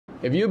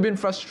If you've been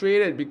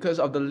frustrated because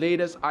of the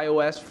latest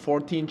iOS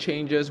 14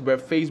 changes where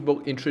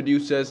Facebook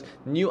introduces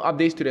new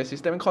updates to their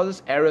system and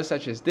causes errors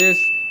such as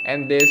this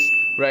and this,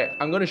 right,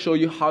 I'm going to show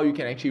you how you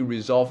can actually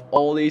resolve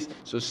all these,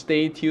 so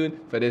stay tuned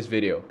for this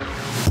video.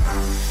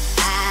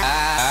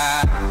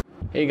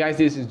 Hey guys,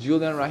 this is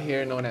Julian right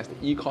here, known as the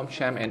Ecom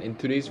Champ, and in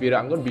today's video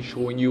I'm going to be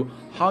showing you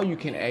how you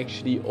can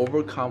actually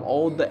overcome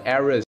all the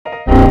errors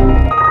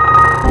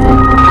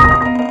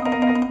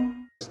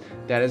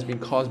that has been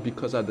caused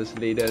because of this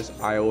latest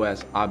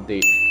iOS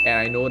update. And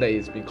I know that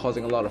it's been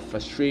causing a lot of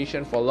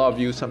frustration for a lot of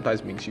you.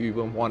 Sometimes makes you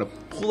even want to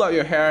pull out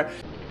your hair.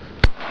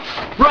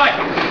 Right,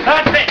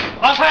 that's it,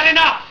 I've had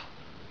enough!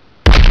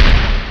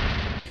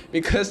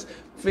 Because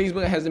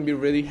Facebook hasn't been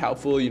really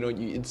helpful.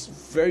 It's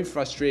very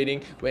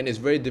frustrating when it's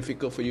very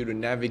difficult for you to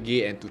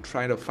navigate and to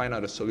try to find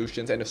out the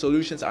solutions, and the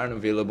solutions aren't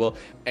available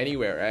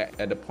anywhere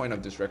at the point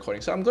of this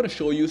recording. So I'm going to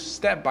show you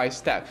step by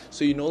step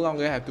so you no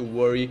longer have to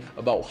worry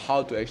about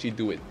how to actually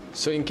do it.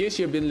 So in case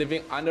you've been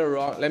living under a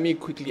rock, let me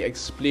quickly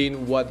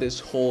explain what this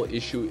whole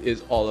issue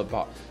is all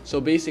about.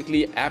 So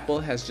basically, Apple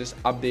has just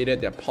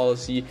updated their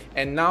policy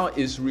and now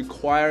is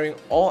requiring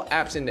all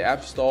apps in the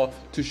App Store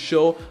to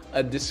show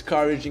a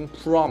discouraging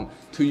prompt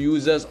to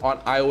users on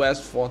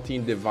iOS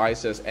 14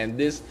 devices. And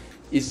this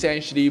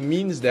essentially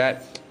means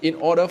that in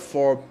order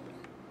for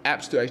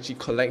apps to actually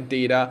collect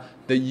data,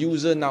 the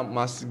user now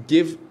must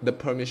give the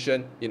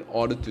permission in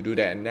order to do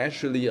that. And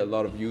naturally, a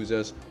lot of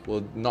users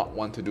will not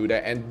want to do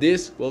that. And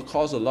this will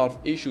cause a lot of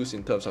issues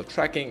in terms of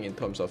tracking, in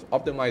terms of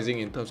optimizing,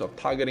 in terms of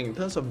targeting, in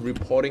terms of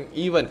reporting,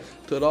 even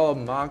to a lot of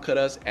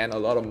marketers and a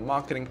lot of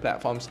marketing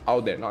platforms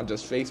out there, not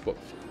just Facebook.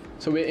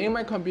 So we're in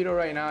my computer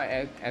right now,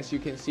 and as you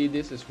can see,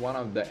 this is one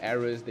of the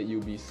errors that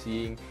you'll be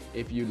seeing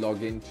if you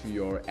log into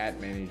your ad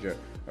manager.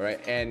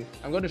 Alright, and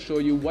I'm going to show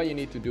you what you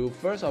need to do.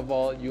 First of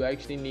all, you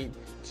actually need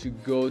to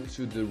go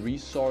to the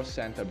resource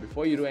center.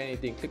 Before you do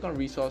anything, click on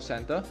resource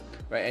center,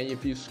 right? And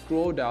if you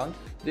scroll down,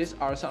 these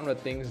are some of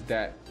the things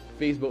that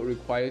Facebook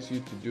requires you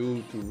to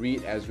do, to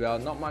read as well.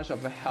 Not much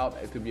of a help,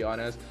 to be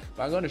honest,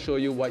 but I'm going to show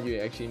you what you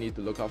actually need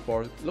to look out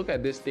for. Look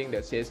at this thing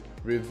that says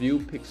review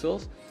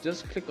pixels.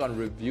 Just click on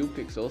review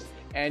pixels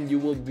and you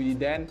will be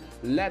then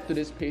led to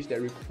this page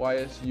that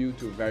requires you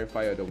to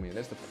verify your domain.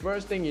 That's the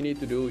first thing you need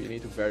to do. You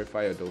need to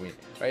verify your domain,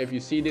 right? If you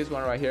see this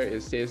one right here,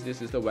 it says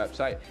this is the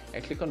website,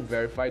 and click on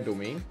verify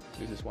domain.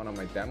 This is one of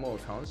my demo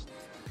accounts.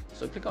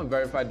 So click on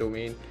verify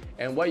domain,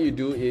 and what you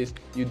do is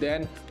you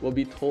then will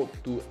be told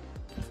to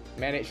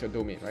manage your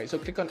domain, right? So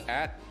click on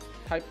add,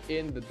 type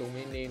in the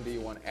domain name that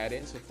you want to add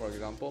in. So for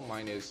example,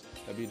 mine is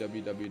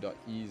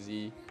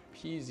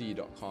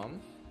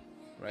www.easypz.com,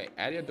 right?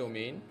 Add your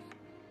domain.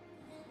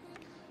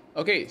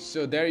 Okay,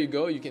 so there you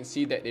go. You can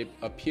see that it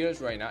appears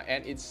right now,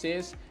 and it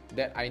says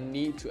that I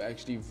need to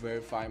actually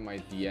verify my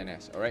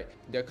DNS. All right,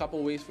 there are a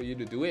couple ways for you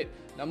to do it.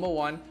 Number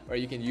one, or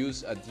you can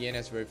use a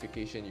DNS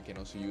verification. You can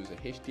also use a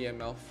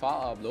HTML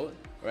file upload,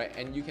 right?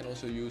 And you can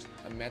also use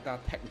a meta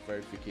tag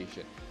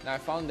verification. Now I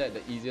found that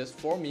the easiest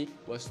for me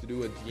was to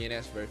do a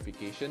DNS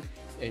verification.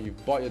 And you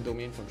bought your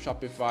domain from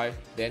Shopify,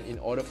 then in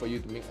order for you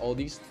to make all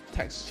these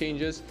text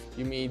changes,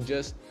 you may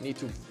just need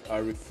to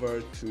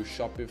refer to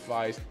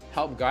Shopify's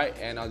help guide,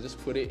 and I'll just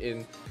put it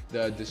in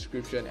the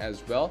description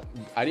as well.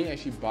 I didn't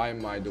actually buy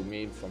my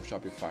domain from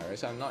Shopify, right?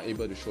 So I'm not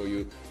able to show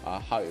you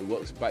how it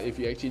works, but if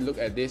you actually look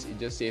at this, it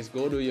just says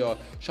go to your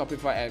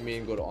Shopify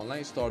admin, go to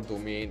online store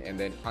domain, and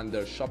then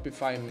under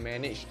Shopify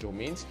manage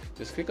domains,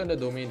 just click on the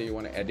domain that you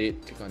want to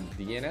edit, click on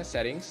DNS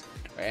settings,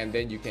 and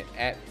then you can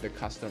add the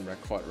custom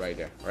record right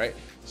there, right?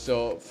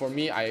 So for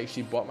me, I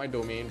actually bought my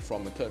domain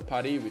from a third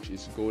party, which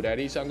is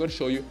GoDaddy. So I'm going to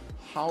show you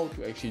how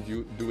to actually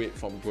do it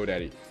from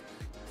GoDaddy.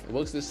 It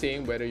works the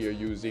same whether you're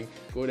using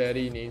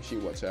GoDaddy,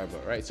 Namecheap, whatsoever,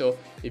 right? So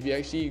if you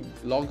actually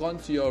log on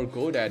to your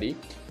GoDaddy,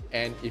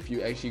 and if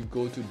you actually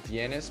go to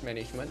DNS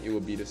management, it will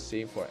be the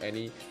same for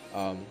any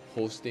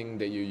hosting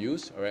that you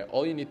use. All right,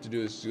 all you need to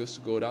do is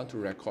just go down to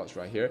records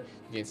right here.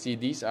 You can see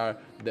these are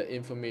the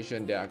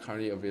information that are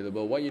currently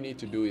available. What you need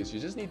to do is you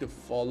just need to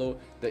follow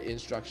the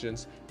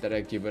instructions that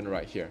are given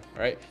right here.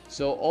 All right,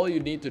 so all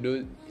you need to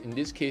do in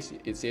this case,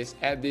 it says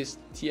add this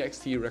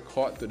txt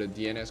record to the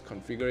DNS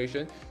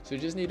configuration. So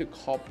you just need to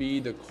copy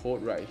the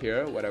code right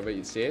here, whatever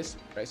it says.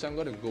 Right, so I'm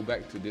going to go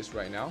back to this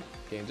right now.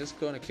 Okay, I'm just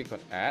going to click on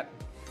add.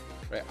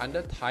 Right,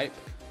 under type,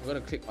 I'm going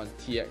to click on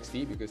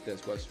txt because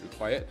that's what's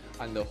required.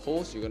 Under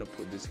host, you're going to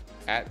put this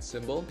add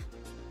symbol.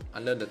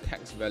 Under the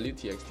text value,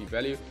 txt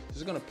value, you're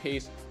just going to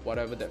paste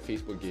whatever that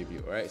Facebook gave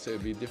you. All right, so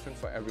it'll be different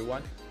for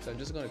everyone. So I'm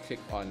just going to click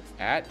on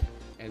add,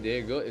 and there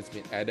you go. It's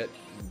been added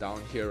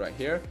down here, right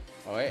here.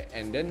 All right,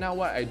 and then now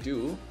what I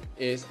do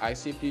is I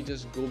simply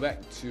just go back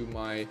to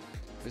my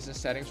business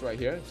settings right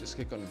here. Just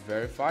click on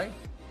verify.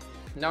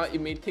 Now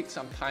it may take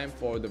some time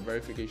for the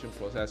verification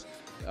process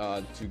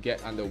to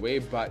get underway,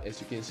 but as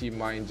you can see,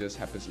 mine just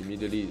happens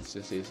immediately. It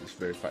just says it's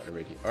verified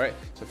already. All right,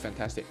 so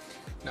fantastic.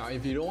 Now,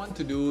 if you don't want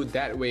to do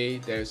that way,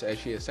 there's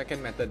actually a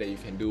second method that you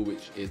can do,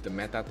 which is the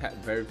meta tag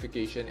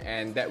verification,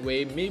 and that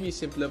way may be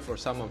simpler for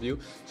some of you.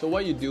 So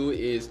what you do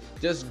is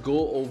just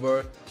go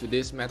over to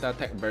this meta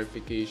tag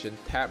verification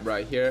tab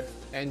right here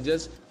and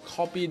just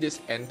copy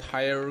this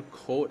entire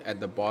code at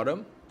the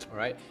bottom. All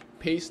right,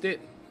 paste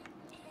it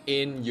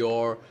in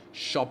your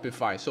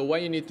Shopify. So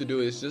what you need to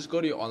do is just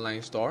go to your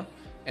online store,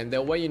 and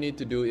then what you need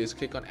to do is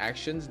click on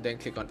actions, then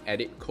click on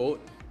edit code,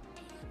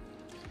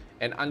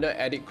 and under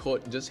edit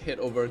code just head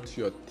over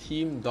to your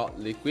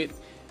theme.liquid.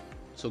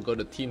 So go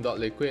to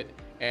theme.liquid,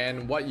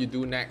 and what you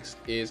do next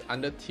is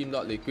under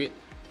theme.liquid,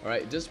 all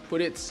right, just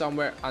put it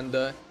somewhere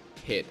under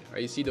head.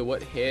 Right, you see the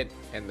word head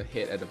and the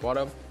head at the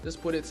bottom,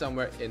 just put it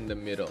somewhere in the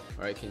middle.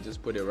 All right, you can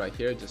just put it right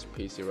here, just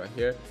paste it right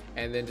here,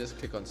 and then just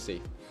click on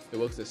save. It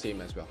works the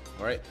same as well.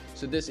 All right,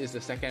 so this is the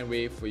second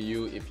way for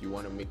you if you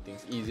want to make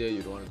things easier,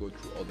 you don't want to go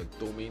through all the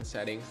domain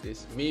settings.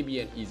 This may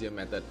be an easier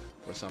method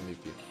for some of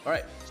you. All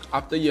right,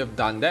 after you have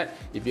done that,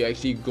 if you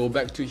actually go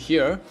back to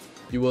here,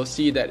 you will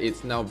see that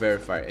it's now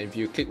verified. And if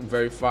you click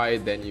verify,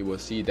 then you will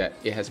see that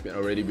it has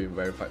already been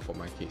verified for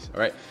my case.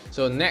 All right,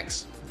 so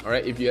next, all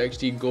right, if you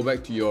actually go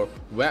back to your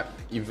web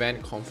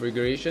event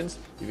configurations,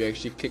 if you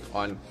actually click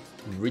on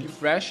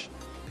refresh,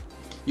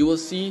 you will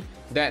see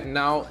that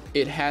now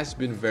it has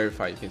been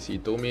verified. You can see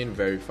domain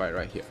verified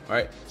right here. All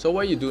right, so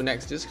what you do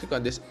next, just click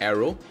on this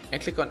arrow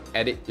and click on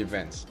edit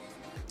events.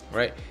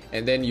 Right,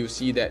 and then you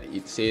see that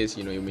it says,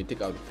 you know, you may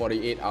take out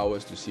 48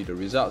 hours to see the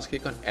results.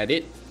 Click on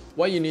edit.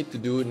 What you need to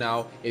do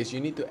now is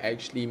you need to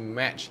actually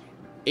match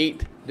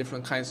 8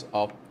 different kinds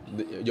of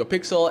your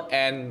pixel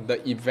and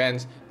the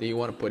events that you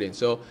want to put in.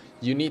 So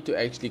you need to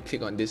actually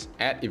click on this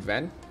add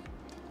event.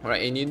 All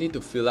right, and you need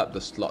to fill up the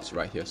slots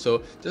right here.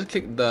 So just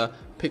click the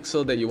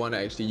pixel that you want to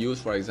actually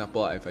use. For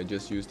example, if I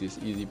just use this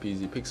easy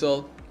peasy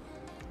pixel,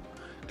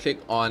 click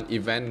on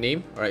event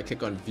name. All right,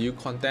 click on view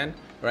content.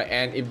 All right,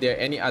 and if there are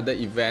any other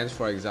events,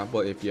 for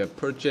example, if you have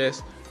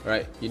purchased,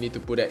 right, you need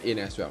to put that in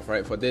as well,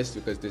 right? For this,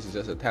 because this is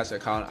just a test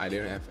account, I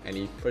didn't have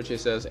any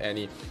purchases,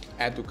 any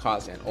add to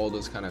carts, and all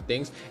those kind of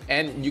things.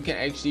 And you can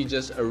actually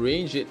just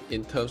arrange it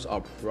in terms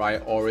of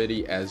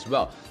priority as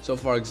well. So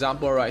for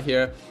example, right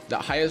here, the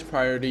highest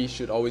priority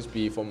should always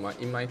be,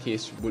 in my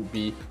case, would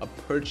be a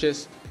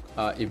purchase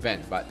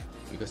event. But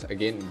because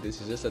again,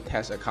 this is just a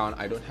test account,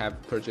 I don't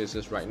have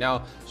purchases right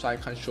now, so I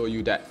can't show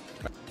you that.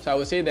 So I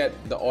would say that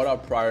the order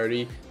of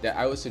priority that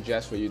I would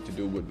suggest for you to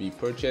do would be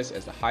purchase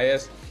as the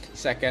highest.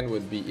 Second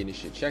would be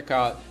initiate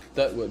checkout.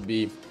 Third would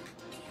be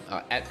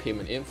add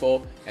payment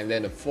info, and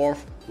then the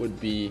fourth would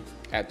be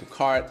add to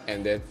cart,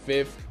 and then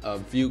fifth,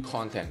 view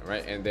content,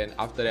 right? And then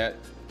after that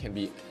can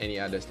be any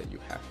others that you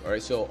have. All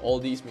right, so all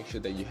these, make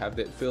sure that you have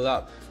that filled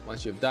out.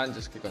 Once you've done,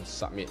 just click on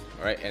submit.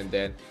 All right, and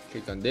then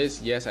click on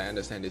this. Yes, I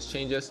understand these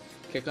changes.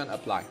 Click on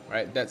apply. All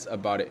right, that's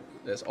about it.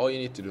 That's all you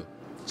need to do.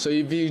 So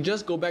if you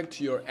just go back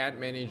to your ad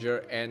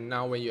manager, and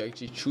now when you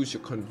actually choose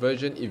your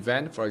conversion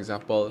event, for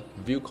example,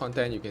 view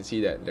content, you can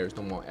see that there's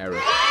no more error.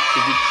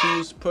 If you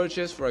choose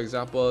purchase, for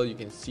example, you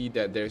can see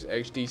that there's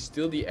actually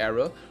still the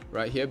error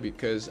right here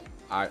because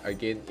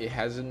again, it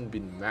hasn't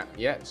been mapped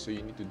yet. So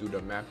you need to do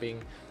the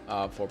mapping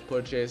for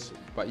purchase,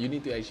 but you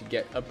need to actually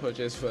get a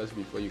purchase first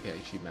before you can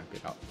actually map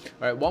it out.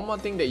 All right, one more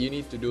thing that you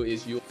need to do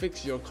is you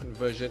fix your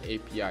conversion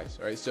APIs.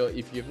 All right, so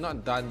if you've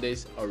not done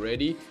this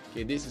already,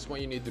 okay, this is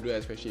what you need to do,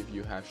 especially if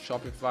you have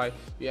Shopify.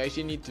 You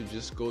actually need to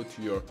just go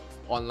to your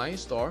online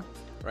store,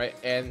 right?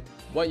 And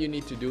what you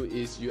need to do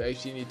is you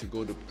actually need to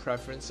go to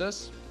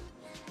preferences,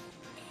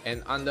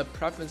 and under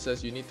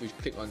preferences, you need to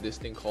click on this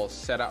thing called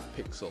setup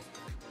pixel.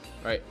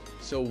 Right,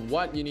 so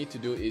what you need to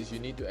do is you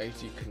need to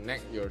actually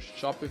connect your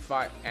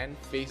Shopify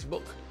and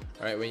Facebook.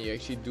 All right, when you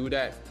actually do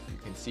that, you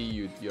can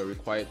see you're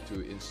required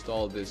to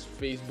install this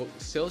Facebook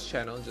sales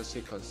channel. Just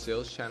click on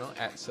sales channel,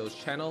 add sales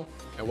channel,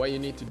 and what you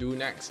need to do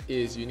next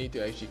is you need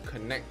to actually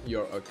connect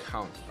your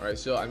account. All right,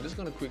 so I'm just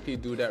going to quickly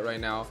do that right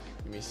now.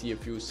 You may see a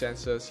few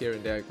sensors here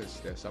and there because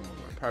there's some of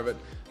my private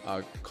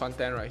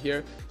content right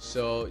here.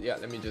 So yeah,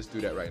 let me just do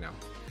that right now.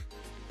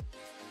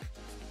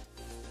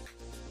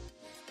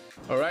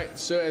 Alright,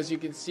 so as you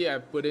can see, I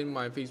put in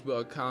my Facebook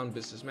account,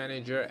 business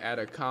manager, add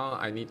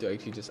account. I need to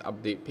actually just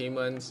update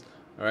payments.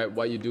 Alright,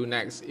 what you do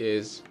next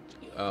is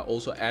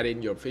also add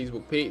in your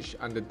Facebook page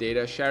under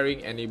data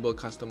sharing, enable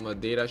customer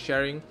data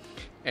sharing.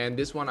 And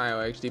this one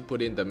I actually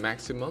put in the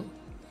maximum.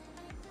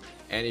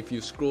 And if you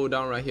scroll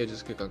down right here,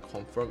 just click on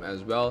confirm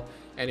as well.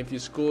 And if you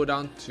scroll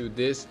down to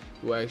this,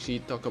 we'll actually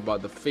talk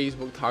about the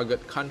Facebook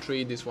target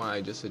country. This one I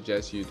just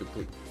suggest you to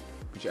put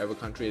whichever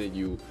country that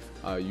you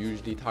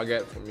usually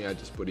target. For me, I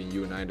just put in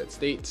United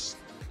States,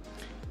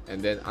 and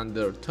then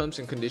under terms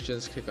and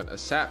conditions, click on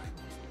accept,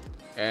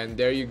 and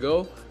there you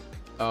go.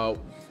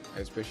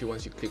 Especially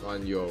once you click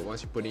on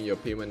once you put in your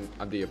payment,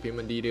 under your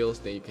payment details,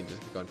 then you can just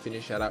click on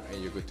finish setup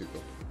and you're good to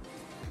go.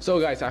 So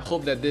guys, I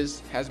hope that this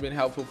has been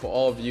helpful for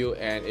all of you,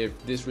 and if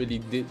this really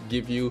did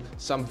give you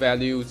some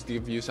value,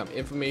 give you some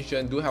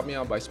information, do help me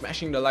out by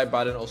smashing the like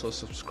button. Also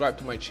subscribe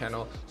to my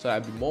channel so I'll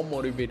be more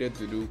motivated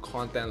to do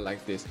content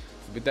like this.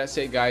 With that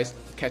said guys,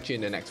 catch you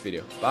in the next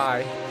video.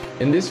 Bye.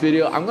 In this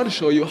video, I'm going to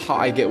show you how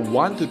I get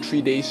 1 to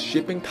 3 days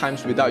shipping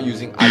times without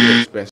using AliExpress.